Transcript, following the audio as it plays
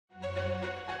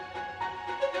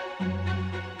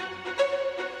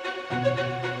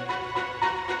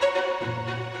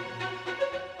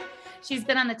She's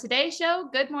been on the Today Show,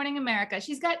 Good Morning America.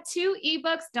 She's got 2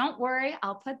 ebooks. Don't worry,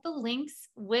 I'll put the links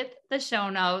with the show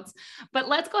notes. But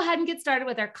let's go ahead and get started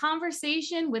with our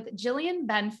conversation with Jillian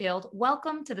Benfield.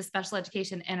 Welcome to the Special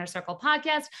Education Inner Circle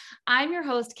podcast. I'm your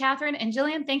host, Catherine, and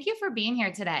Jillian, thank you for being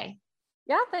here today.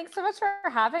 Yeah, thanks so much for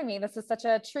having me. This is such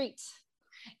a treat.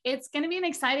 It's going to be an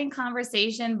exciting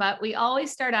conversation, but we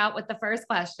always start out with the first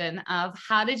question of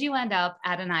how did you end up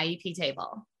at an IEP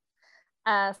table?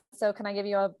 So can I give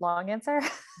you a long answer?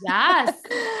 Yes,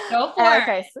 go for it.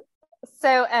 Okay.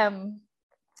 So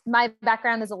my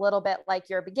background is a little bit like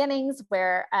your beginnings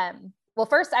where, well,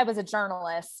 first I was a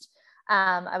journalist.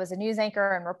 I was a news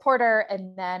anchor and reporter.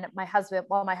 And then my husband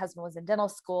was in dental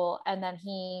school, and then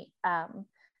he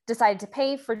decided to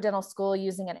pay for dental school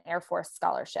using an Air Force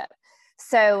scholarship.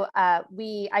 So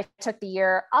I took the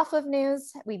year off of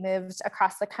news. We moved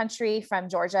across the country from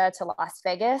Georgia to Las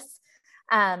Vegas.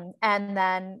 And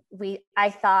then I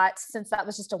thought, since that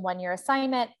was just a 1-year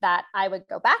assignment, that I would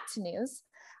go back to news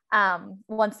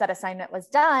once that assignment was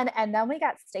done. And then we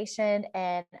got stationed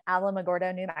in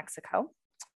Alamogordo, New Mexico,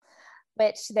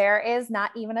 which there is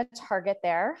not even a Target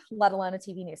there, let alone a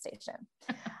TV news station.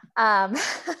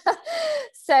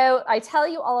 So I tell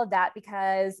you all of that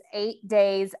because 8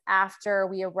 days after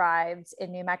we arrived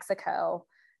in New Mexico,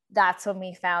 that's when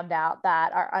we found out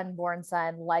that our unborn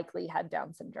son likely had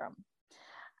Down syndrome.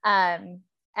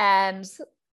 And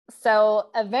so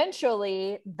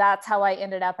eventually that's how I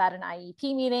ended up at an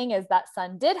IEP meeting, is that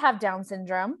son did have Down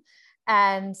syndrome.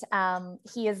 And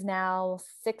he is now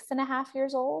 6.5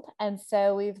 years old. And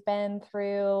so we've been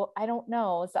through, I don't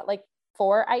know, is that like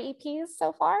 4 IEPs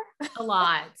so far? A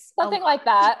lot. Something like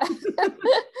that.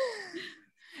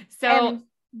 So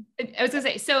I was gonna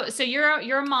say, so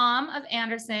you're a mom of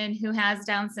Anderson who has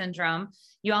Down syndrome.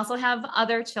 You also have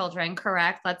other children,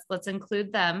 correct? Let's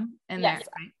include them in there. Yes,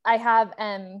 right? I have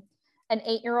an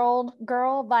 8-year-old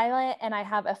girl, Violet, and I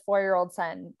have a 4-year-old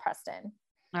son, Preston.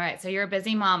 All right. So you're a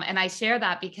busy mom. And I share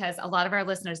that because a lot of our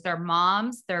listeners, they're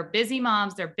moms, they're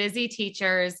busy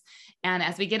teachers. And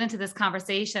as we get into this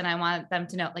conversation, I want them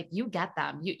to know, like, you get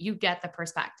them, you get the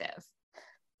perspective.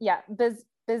 Yeah.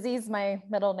 Busy's my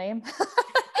middle name.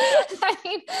 I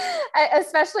mean,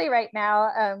 especially right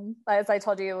now, as I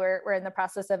told you, we're in the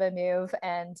process of a move,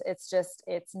 and it's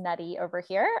nutty over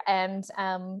here. And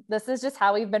this is just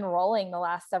how we've been rolling the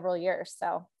last several years.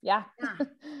 So yeah.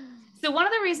 So one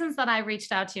of the reasons that I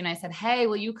reached out to you and I said, hey,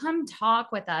 will you come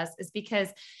talk with us, is because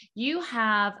you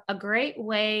have a great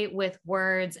way with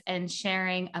words and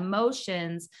sharing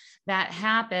emotions that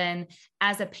happen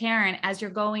as a parent, as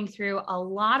you're going through a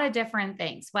lot of different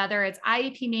things, whether it's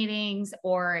IEP meetings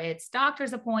or it's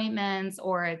doctor's appointments,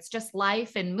 or it's just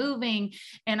life and moving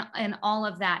and all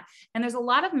of that. And there's a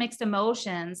lot of mixed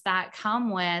emotions that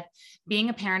come with being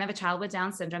a parent of a child with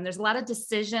Down syndrome. There's a lot of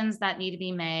decisions that need to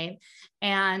be made.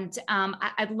 And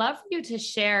I'd love for you to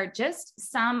share just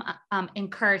some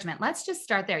encouragement. Let's just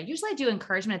start there. Usually I do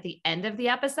encouragement at the end of the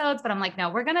episodes, but I'm like, no,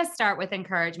 we're going to start with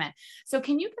encouragement. So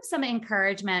can you give some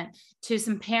encouragement to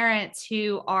some parents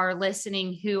who are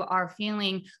listening, who are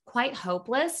feeling quite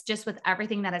hopeless just with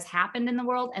everything that has happened in the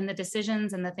world and the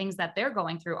decisions and the things that they're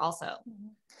going through also?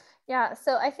 Yeah.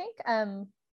 So I think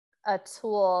a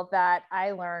tool that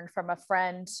I learned from a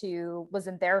friend who was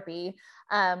in therapy,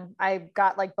 I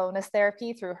got like bonus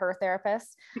therapy through her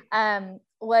therapist,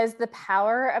 was the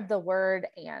power of the word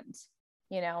and.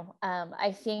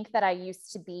 I think that I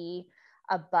used to be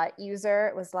a but user.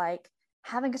 It was like,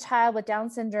 having a child with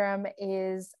Down syndrome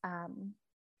is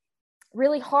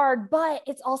really hard, but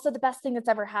it's also the best thing that's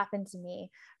ever happened to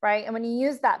me, right? And when you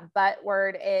use that but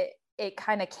word, it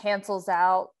kind of cancels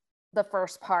out the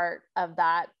first part of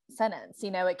that sentence.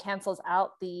 It cancels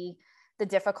out the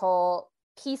difficult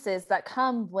pieces that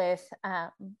come with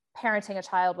parenting a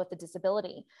child with a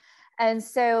disability. And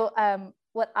so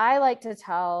what I like to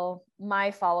tell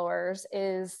my followers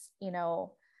is,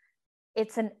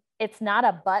 it's not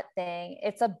a but thing,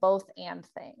 it's a both and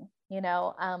thing.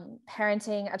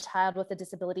 Parenting a child with a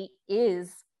disability is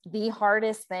the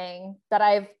hardest thing that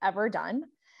I've ever done.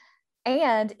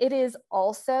 And it is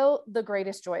also the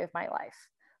greatest joy of my life.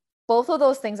 Both of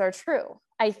those things are true.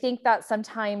 I think that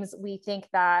sometimes we think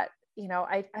that,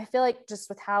 I feel like just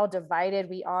with how divided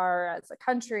we are as a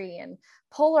country and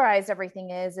polarized everything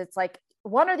is, it's like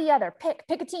one or the other, pick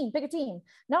a team.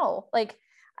 No, like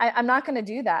I'm not going to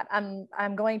do that.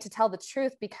 I'm going to tell the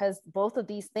truth because both of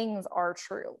these things are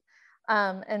true.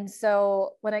 And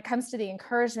so when it comes to the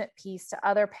encouragement piece to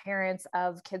other parents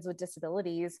of kids with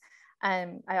disabilities,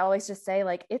 I always just say,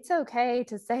 like, it's okay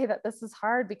to say that this is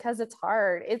hard because it's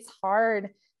hard. It's hard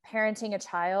parenting a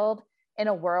child in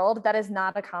a world that is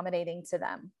not accommodating to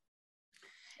them.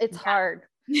 It's hard.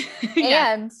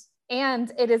 Yeah.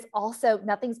 And it is also,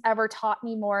 nothing's ever taught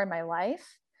me more in my life.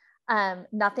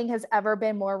 Nothing has ever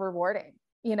been more rewarding.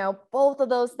 Both of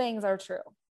those things are true.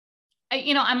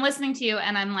 I'm listening to you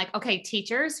and I'm like, okay,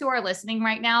 teachers who are listening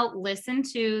right now, listen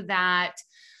to that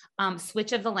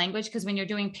switch of the language. Because when you're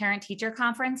doing parent teacher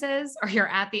conferences or you're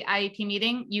at the IEP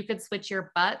meeting, you could switch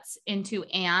your buts into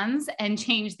ands and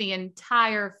change the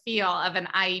entire feel of an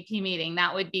IEP meeting.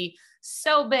 That would be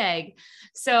so big.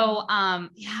 So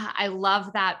yeah, I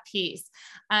love that piece.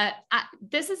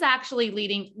 This is actually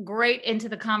leading great into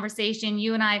the conversation.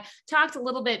 You and I talked a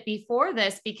little bit before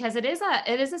this because it is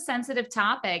a sensitive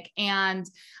topic, and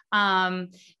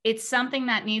it's something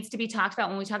that needs to be talked about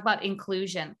when we talk about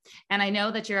inclusion. And I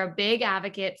know that you're a big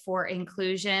advocate for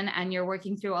inclusion, and you're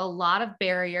working through a lot of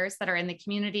barriers that are in the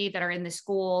community, that are in the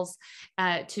schools,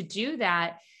 to do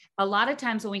that. A lot of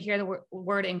times when we hear the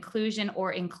word inclusion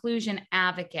or inclusion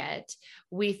advocate,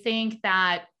 we think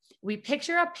that we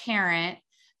picture a parent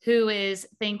who is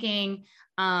thinking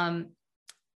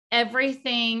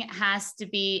everything has to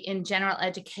be in general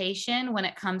education when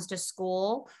it comes to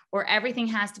school, or everything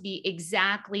has to be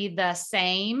exactly the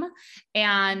same,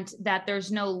 and that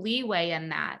there's no leeway in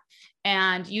that.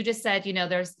 And you just said,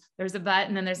 there's a but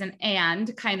and then there's an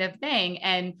and kind of thing.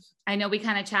 And I know we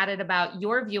kind of chatted about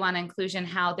your view on inclusion,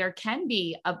 how there can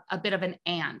be a bit of an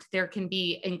and. There can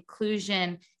be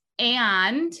inclusion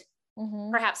and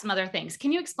perhaps some other things.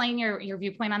 Can you explain your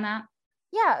viewpoint on that?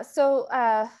 Yeah. So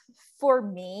for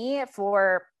me,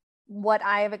 for what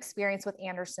I have experienced with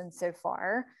Anderson so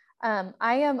far,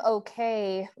 I am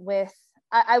okay with,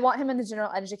 I want him in the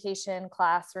general education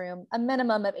classroom a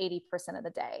minimum of 80% of the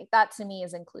day. That to me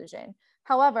is inclusion.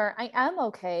 However, I am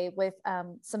okay with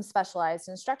some specialized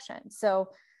instruction. So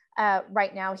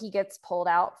right now he gets pulled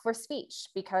out for speech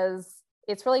because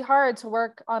it's really hard to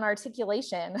work on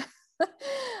articulation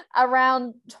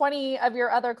around 20 of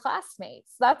your other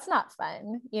classmates. That's not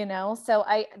fun, So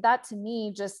that to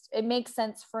me, just, it makes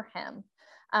sense for him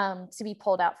to be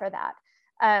pulled out for that.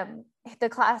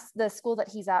 The school that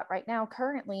he's at right now,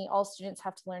 currently all students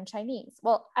have to learn Chinese.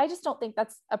 Well, I just don't think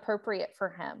that's appropriate for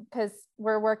him, because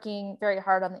we're working very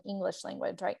hard on the English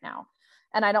language right now,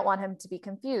 and I don't want him to be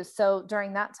confused. So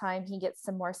during that time, he gets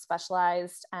some more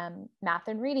specialized math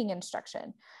and reading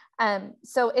instruction.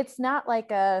 So it's not like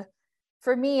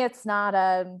for me, it's not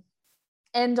a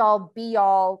end all be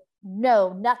all.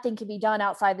 No, nothing can be done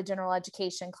outside the general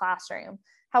education classroom.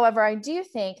 However, I do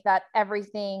think that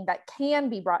everything that can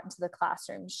be brought into the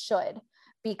classroom should,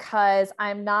 because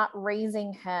I'm not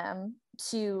raising him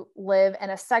to live in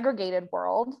a segregated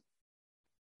world.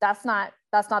 That's not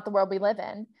the world we live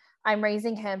in. I'm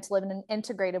raising him to live in an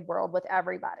integrated world with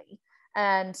everybody.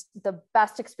 And the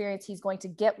best experience he's going to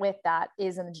get with that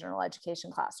is in the general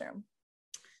education classroom.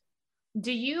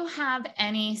 Do you have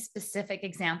any specific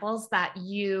examples that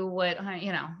you would,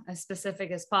 as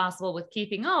specific as possible with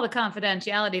keeping all the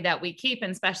confidentiality that we keep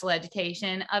in special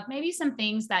education, of maybe some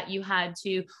things that you had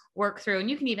to work through? And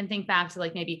you can even think back to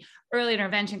like maybe early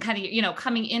intervention, kind of,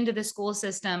 coming into the school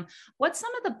system. What's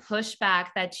some of the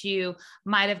pushback that you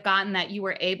might have gotten that you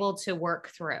were able to work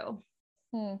through?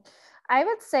 I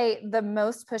would say the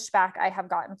most pushback I have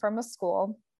gotten from a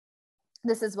school,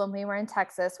 this is when we were in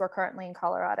Texas, we're currently in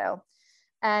Colorado.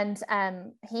 And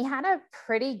he had a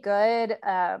pretty good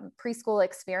preschool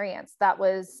experience that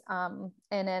was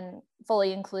in a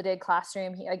fully included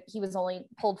classroom. He was only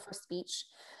pulled for speech.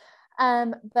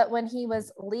 But when he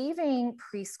was leaving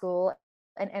preschool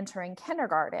and entering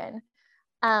kindergarten,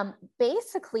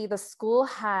 basically the school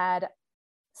had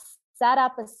set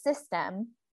up a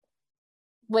system,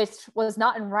 which was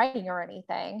not in writing or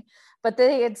anything, but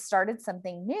they had started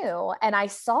something new. And I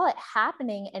saw it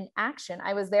happening in action.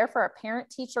 I was there for a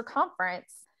parent-teacher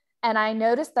conference, and I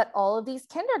noticed that all of these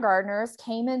kindergartners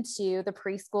came into the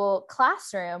preschool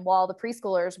classroom while the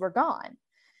preschoolers were gone.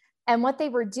 And what they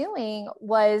were doing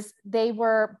was they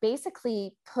were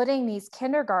basically putting these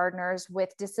kindergartners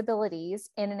with disabilities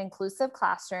in an inclusive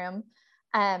classroom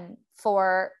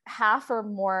for half or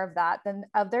more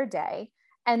of their day.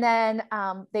 And then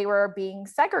they were being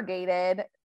segregated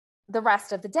the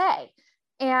rest of the day.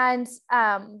 And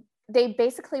they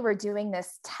basically were doing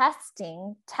this test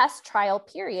trial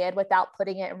period without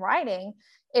putting it in writing.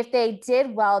 If they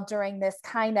did well during this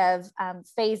kind of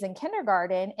phase in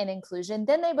kindergarten in inclusion,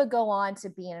 then they would go on to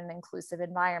be in an inclusive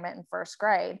environment in first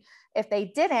grade. If they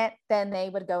didn't, then they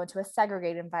would go into a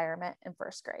segregated environment in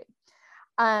first grade.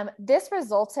 This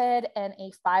resulted in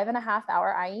a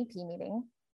 5.5-hour IEP meeting,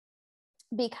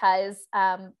 because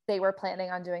they were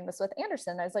planning on doing this with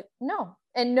Anderson. I was like, no,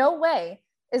 in no way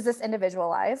is this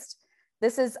individualized.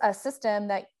 This is a system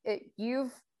that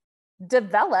you've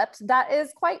developed that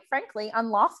is quite frankly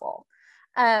unlawful.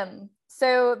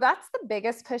 So that's the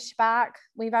biggest pushback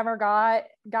we've ever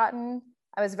gotten.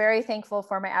 I was very thankful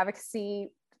for my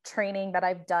advocacy training that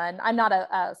I've done. I'm not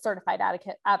a certified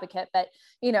advocate, but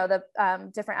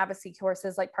the different advocacy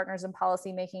courses like Partners in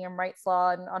Policy Making and Rights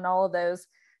Law and on all of those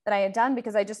that I had done,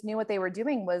 because I just knew what they were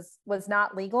doing was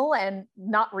not legal and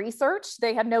not researched.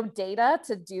 They had no data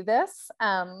to do this.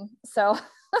 So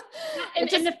and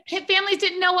the families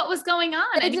didn't know what was going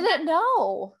on. They didn't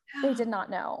know. They did not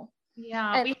know.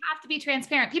 Yeah, we have to be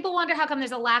transparent. People wonder how come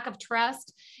there's a lack of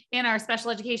trust in our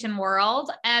special education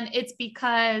world. And it's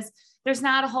because there's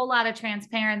not a whole lot of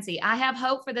transparency. I have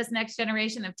hope for this next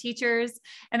generation of teachers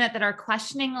and that are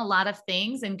questioning a lot of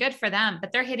things, and good for them,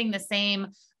 but they're hitting the same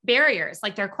barriers.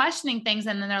 Like they're questioning things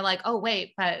and then they're like, oh,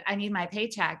 wait, but I need my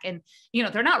paycheck. And,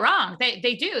 they're not wrong. They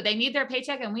do. They need their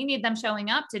paycheck and we need them showing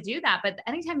up to do that. But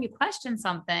anytime you question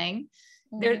something,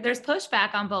 there's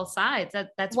pushback on both sides.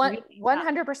 That's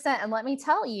 100%. And let me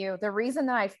tell you, the reason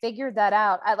that I figured that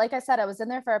out, like I said, I was in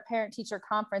there for a parent teacher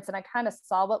conference and I kind of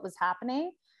saw what was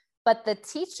happening. But the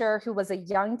teacher, who was a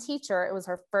young teacher, it was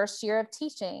her first year of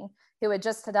teaching, who had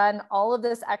just done all of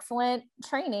this excellent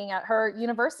training at her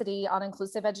university on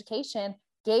inclusive education,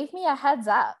 gave me a heads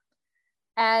up.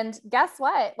 And guess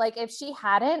what? Like if she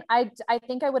hadn't, I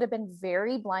think I would have been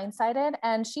very blindsided,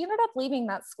 and she ended up leaving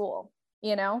that school.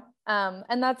 And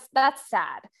that's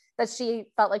sad that she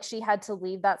felt like she had to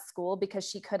leave that school because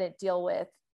she couldn't deal with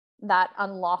that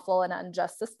unlawful and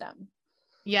unjust system.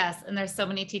 Yes. And there's so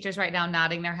many teachers right now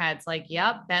nodding their heads like,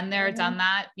 yep, been there, done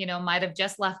that, might've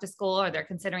just left a school or they're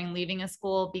considering leaving a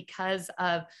school because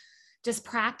of just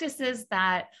practices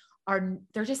that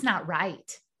they're just not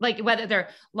right. Like whether they're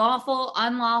lawful,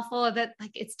 unlawful, that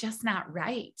like, it's just not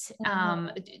right.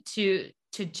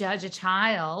 To judge a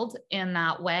child in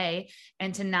that way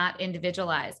and to not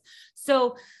individualize.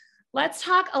 So let's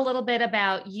talk a little bit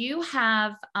about, you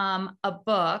have a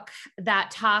book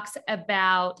that talks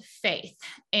about faith,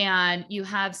 and you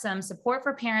have some support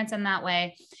for parents in that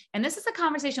way. And this is a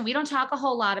conversation we don't talk a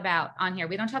whole lot about on here.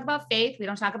 We don't talk about faith. We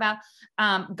don't talk about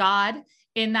God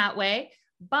in that way.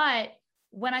 But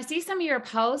when I see some of your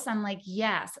posts, I'm like,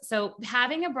 yes. So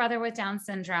having a brother with Down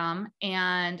syndrome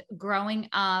and growing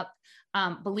up,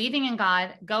 believing in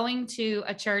God, going to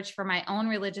a church for my own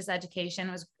religious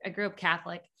education, I grew up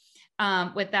Catholic.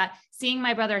 With that, seeing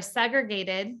my brother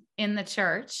segregated in the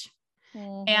church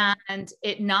and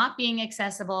it not being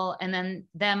accessible, and then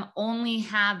them only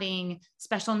having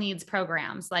special needs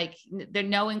programs, like there's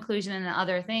no inclusion in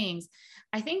other things.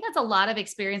 I think that's a lot of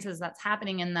experiences that's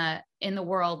happening in the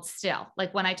world still.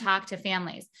 Like when I talk to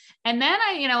families, and then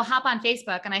I, hop on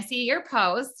Facebook and I see your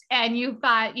post, and you've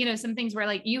got, some things where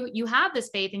like you have this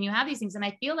faith and you have these things. And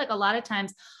I feel like a lot of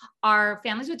times our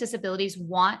families with disabilities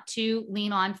want to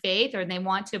lean on faith, or they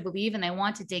want to believe and they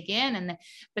want to dig in,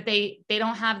 but they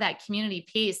don't have that community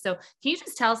piece. So can you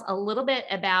just tell us a little bit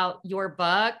about your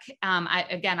book?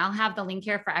 I'll have the link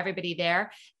here for everybody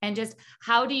there. And just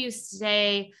how do you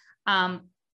stay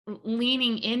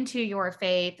leaning into your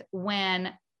faith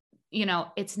when,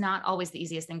 it's not always the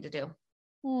easiest thing to do?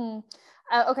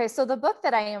 Okay. So the book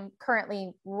that I am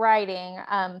currently writing,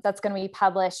 that's going to be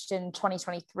published in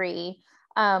 2023,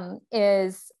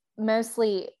 is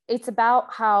mostly, it's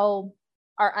about how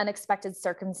our unexpected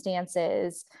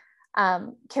circumstances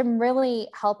can really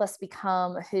help us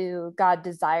become who God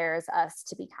desires us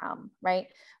to become, right?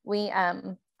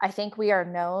 I think we are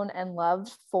known and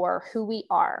loved for who we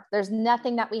are. There's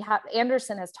nothing that we have.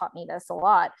 Anderson has taught me this a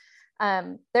lot.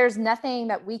 There's nothing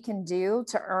that we can do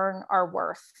to earn our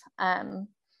worth.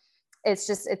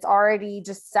 It's already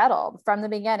just settled from the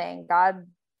beginning.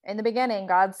 In the beginning,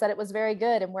 God said it was very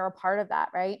good, and we're a part of that,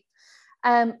 right?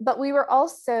 But we were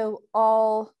also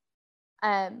all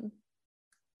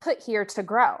put here to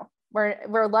grow.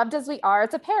 We're loved as we are.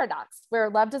 It's a paradox. We're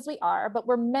loved as we are, but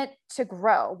we're meant to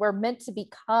grow. We're meant to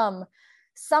become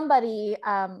somebody,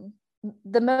 the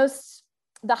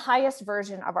highest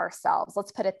version of ourselves.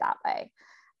 Let's put it that way.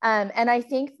 And I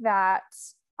think that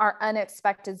our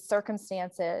unexpected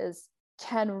circumstances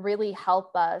can really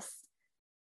help us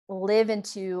live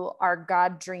into our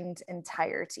God-dreamed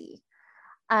entirety.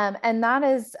 And that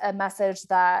is a message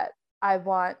that I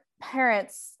want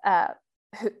parents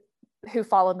who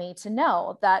follow me to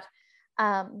know, that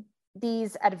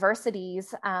these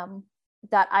adversities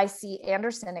that I see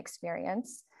Anderson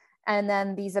experience, and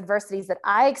then these adversities that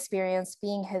I experienced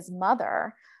being his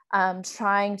mother,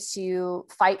 trying to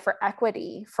fight for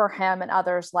equity for him and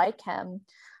others like him.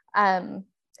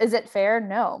 Is it fair?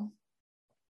 No.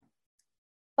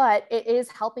 But it is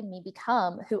helping me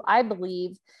become who I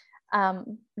believe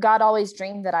God always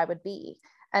dreamed that I would be.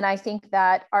 And I think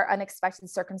that our unexpected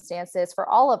circumstances for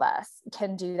all of us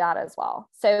can do that as well.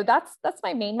 So that's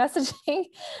my main messaging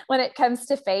when it comes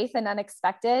to faith and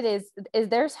unexpected is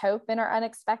there's hope in our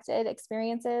unexpected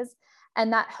experiences.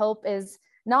 And that hope is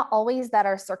not always that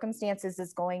our circumstances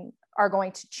are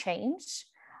going to change,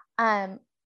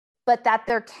 but that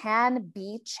there can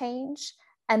be change,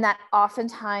 and that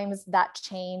oftentimes that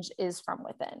change is from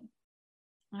within.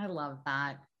 I love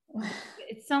that.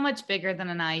 It's so much bigger than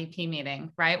an IEP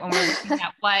meeting, right? When we're looking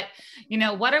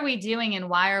at what are we doing and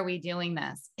why are we doing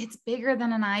this? It's bigger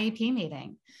than an IEP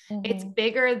meeting. Mm-hmm. It's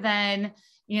bigger than,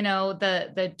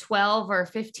 the 12 or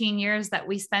 15 years that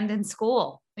we spend in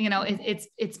school.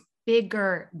 It's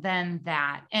bigger than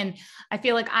that. And I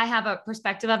feel like I have a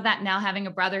perspective of that now, having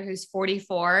a brother who's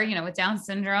 44, with Down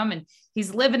syndrome, and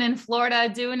he's living in Florida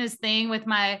doing his thing with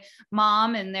my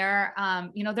mom. And they're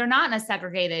not in a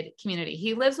segregated community.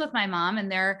 He lives with my mom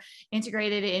and they're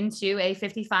integrated into a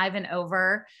 55 and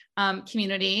over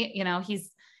community.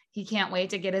 He can't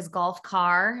wait to get his golf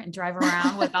car and drive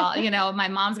around with all, my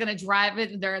mom's going to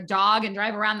drive their dog and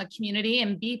drive around the community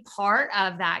and be part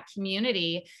of that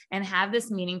community and have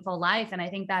this meaningful life. And I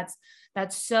think that's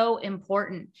so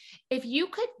important. If you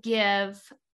could give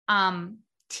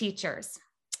teachers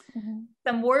mm-hmm.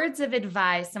 some words of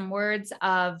advice, some words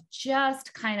of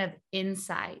just kind of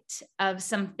insight of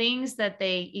some things that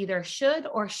they either should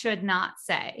or should not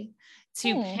say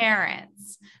to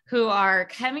parents who are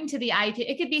coming to the IEP.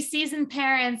 It could be seasoned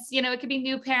parents, it could be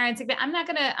new parents. I'm not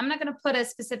going to put a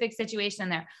specific situation in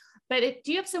there, but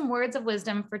do you have some words of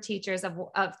wisdom for teachers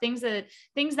of things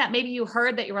that maybe you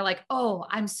heard that you were like, oh,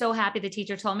 I'm so happy the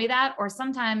teacher told me that? Or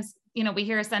sometimes, we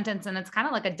hear a sentence and it's kind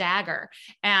of like a dagger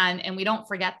and we don't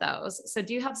forget those. So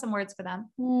do you have some words for them?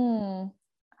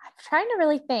 I'm trying to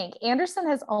really think. Anderson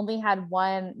has only had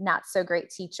one not so great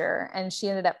teacher, and she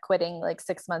ended up quitting like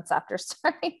 6 months after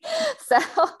starting. So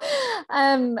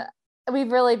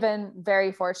we've really been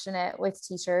very fortunate with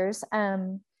teachers.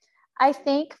 I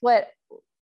think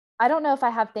I don't know if I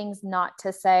have things not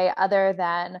to say other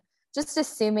than just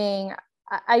assuming.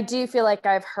 I do feel like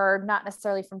I've heard, not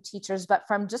necessarily from teachers, but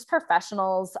from just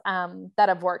professionals that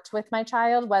have worked with my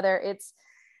child, whether it's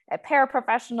a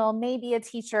paraprofessional, maybe a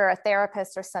teacher, a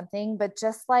therapist or something, but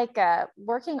just like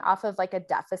working off of like a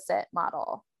deficit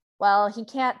model. Well, he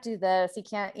can't do this. He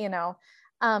can't,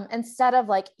 instead of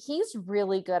like, he's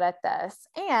really good at this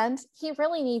and he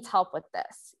really needs help with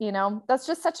this. That's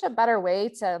just such a better way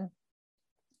to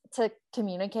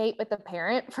communicate with the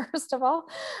parent, first of all.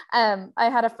 I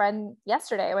had a friend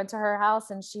yesterday, I went to her house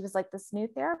and she was like, this new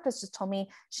therapist just told me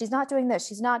she's not doing this,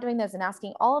 and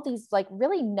asking all of these like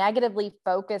really negatively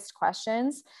focused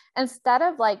questions instead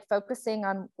of like focusing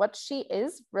on what she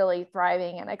is really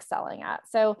thriving and excelling at.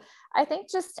 So I think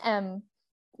just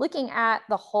looking at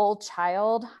the whole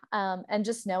child and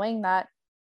just knowing that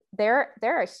they're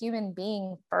a human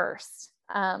being first.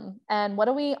 And what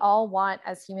do we all want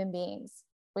as human beings?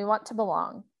 We want to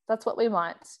belong. That's what we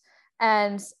want.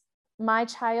 And my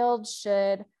child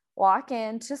should walk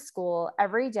into school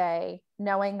every day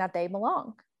knowing that they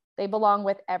belong. They belong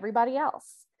with everybody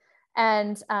else.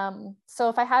 And so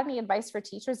if I had any advice for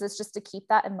teachers, it's just to keep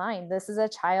that in mind. This is a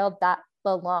child that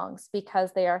belongs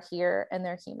because they are here and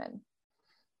they're human.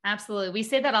 Absolutely. We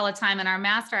say that all the time in our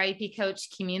Master IEP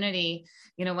Coach community.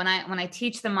 When I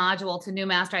teach the module to new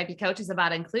Master IEP coaches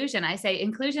about inclusion, I say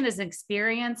inclusion is an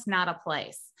experience, not a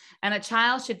place. And a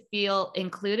child should feel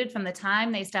included from the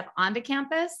time they step onto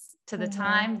campus to the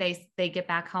time they get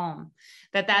back home.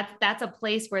 That's a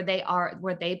place where they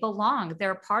belong.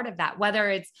 They're a part of that, whether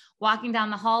it's walking down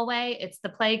the hallway, it's the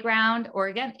playground, or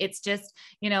again, it's just,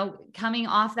 coming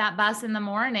off that bus in the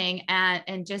morning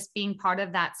and just being part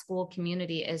of that school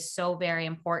community is so very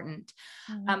important.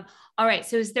 All right.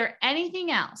 So is there anything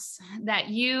else that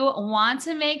you want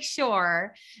to make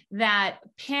sure that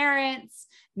parents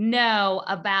know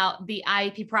about the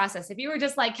IEP process? If you were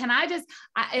just like,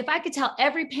 if I could tell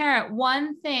every parent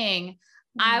one thing,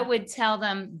 I would tell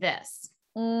them this.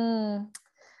 Oh,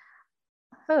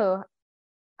 I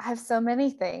have so many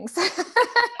things.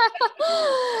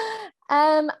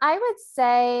 I would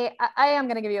say, I am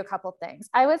going to give you a couple things.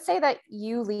 I would say that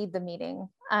you lead the meeting.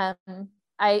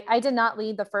 I did not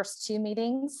lead the first 2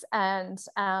 meetings, and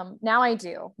now I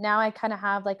do. Now I kind of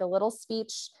have like a little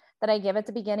speech that I give at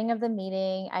the beginning of the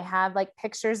meeting. I have like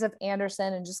pictures of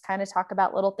Anderson and just kind of talk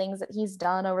about little things that he's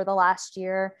done over the last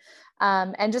year,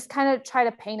 and just kind of try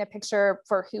to paint a picture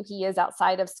for who he is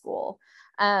outside of school.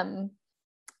 And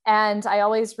I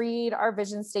always read our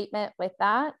vision statement with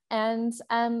that. And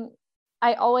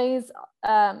I always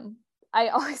I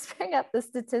always bring up the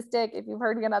statistic, if you've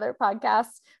heard another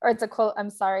podcast, or it's a quote, I'm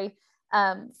sorry,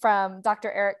 from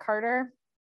Dr. Eric Carter.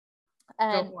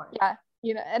 And yeah,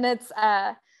 you know, and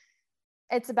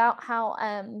it's about how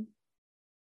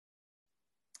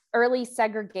early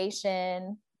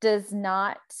segregation does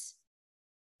not,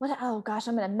 oh gosh,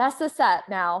 I'm going to mess this up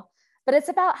now, but it's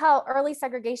about how early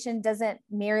segregation doesn't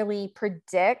merely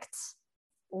predict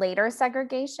later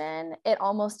segregation. It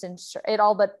almost it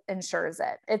all but ensures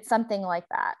it. It's something like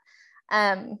that.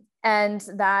 And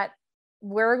that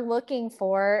we're looking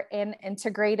for an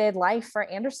integrated life for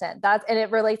Anderson. And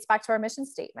it relates back to our mission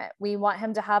statement. We want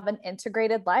him to have an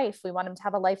integrated life. We want him to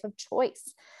have a life of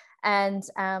choice. And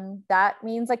that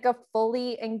means like a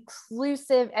fully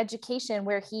inclusive education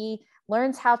where he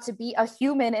learns how to be a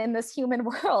human in this human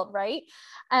world, right?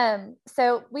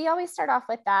 So we always start off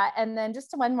with that. And then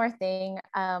just one more thing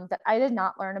that I did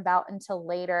not learn about until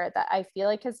later that I feel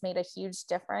like has made a huge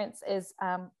difference is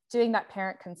doing that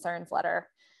parent concerns letter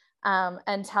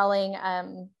and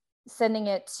sending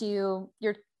it to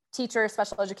your teacher,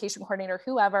 special education coordinator,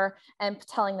 whoever, and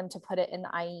telling them to put it in the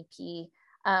IEP.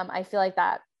 I feel like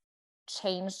that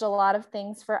changed a lot of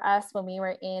things for us when we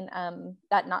were in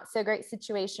that not so great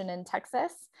situation in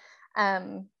Texas.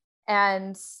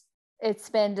 And it's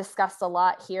been discussed a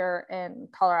lot here in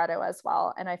Colorado as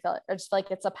well. And I just feel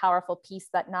like it's a powerful piece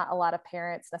that not a lot of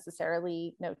parents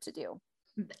necessarily know to do.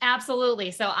 Absolutely.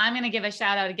 So I'm going to give a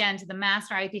shout out again to the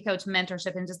Master IEP Coach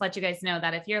Mentorship and just let you guys know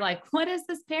that if you're like, what is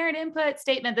this parent input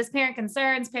statement, this parent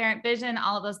concerns, parent vision,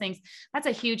 all of those things, that's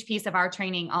a huge piece of our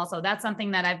training. Also, that's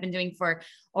something that I've been doing for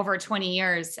over 20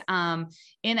 years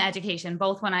in education,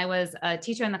 both when I was a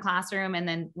teacher in the classroom and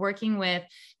then working with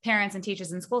parents and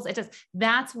teachers in schools.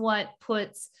 That's what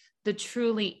puts the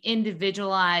truly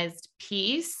individualized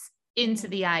piece into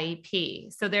the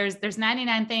IEP. So there's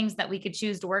 99 things that we could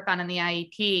choose to work on in the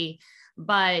IEP,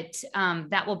 but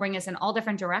that will bring us in all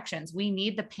different directions. We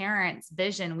need the parent's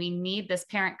vision. We need this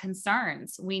parent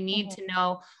concerns. We need to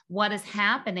know what is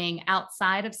happening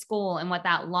outside of school and what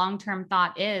that long-term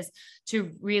thought is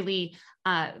to really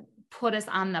put us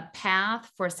on the path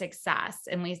for success.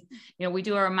 And we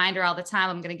do a reminder all the time.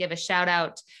 I'm going to give a shout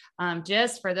out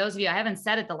just for those of you, I haven't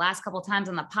said it the last couple of times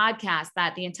on the podcast,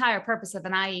 that the entire purpose of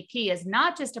an IEP is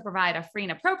not just to provide a free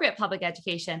and appropriate public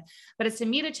education, but it's to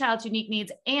meet a child's unique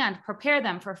needs and prepare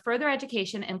them for further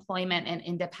education, employment, and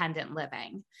independent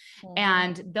living.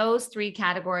 And those three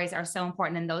categories are so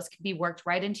important, and those can be worked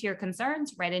right into your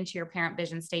concerns, right into your parent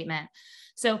vision statement.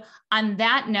 So on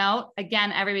that note,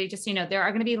 again, everybody, just, there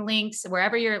are going to be links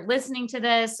wherever you're listening to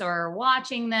this or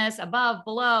watching this, above,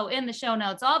 below, in the show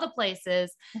notes, all the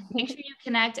places. Make sure you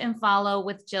connect and follow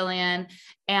with Jillian.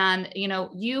 And,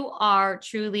 you are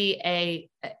truly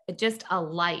just a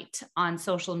light on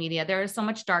social media. There is so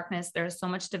much darkness. There's so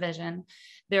much division.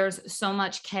 There's so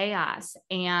much chaos.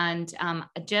 And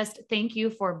just thank you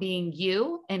for being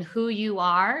you and who you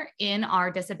are in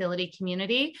our disability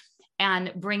community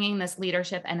and bringing this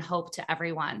leadership and hope to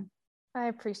everyone. I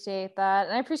appreciate that.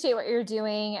 And I appreciate what you're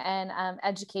doing and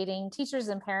educating teachers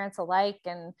and parents alike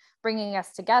and bringing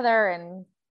us together and,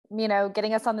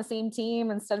 getting us on the same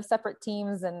team instead of separate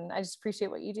teams. And I just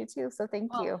appreciate what you do too. So thank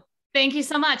you. Thank you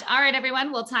so much. All right,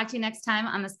 everyone. We'll talk to you next time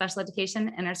on the Special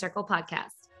Education Inner Circle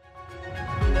podcast.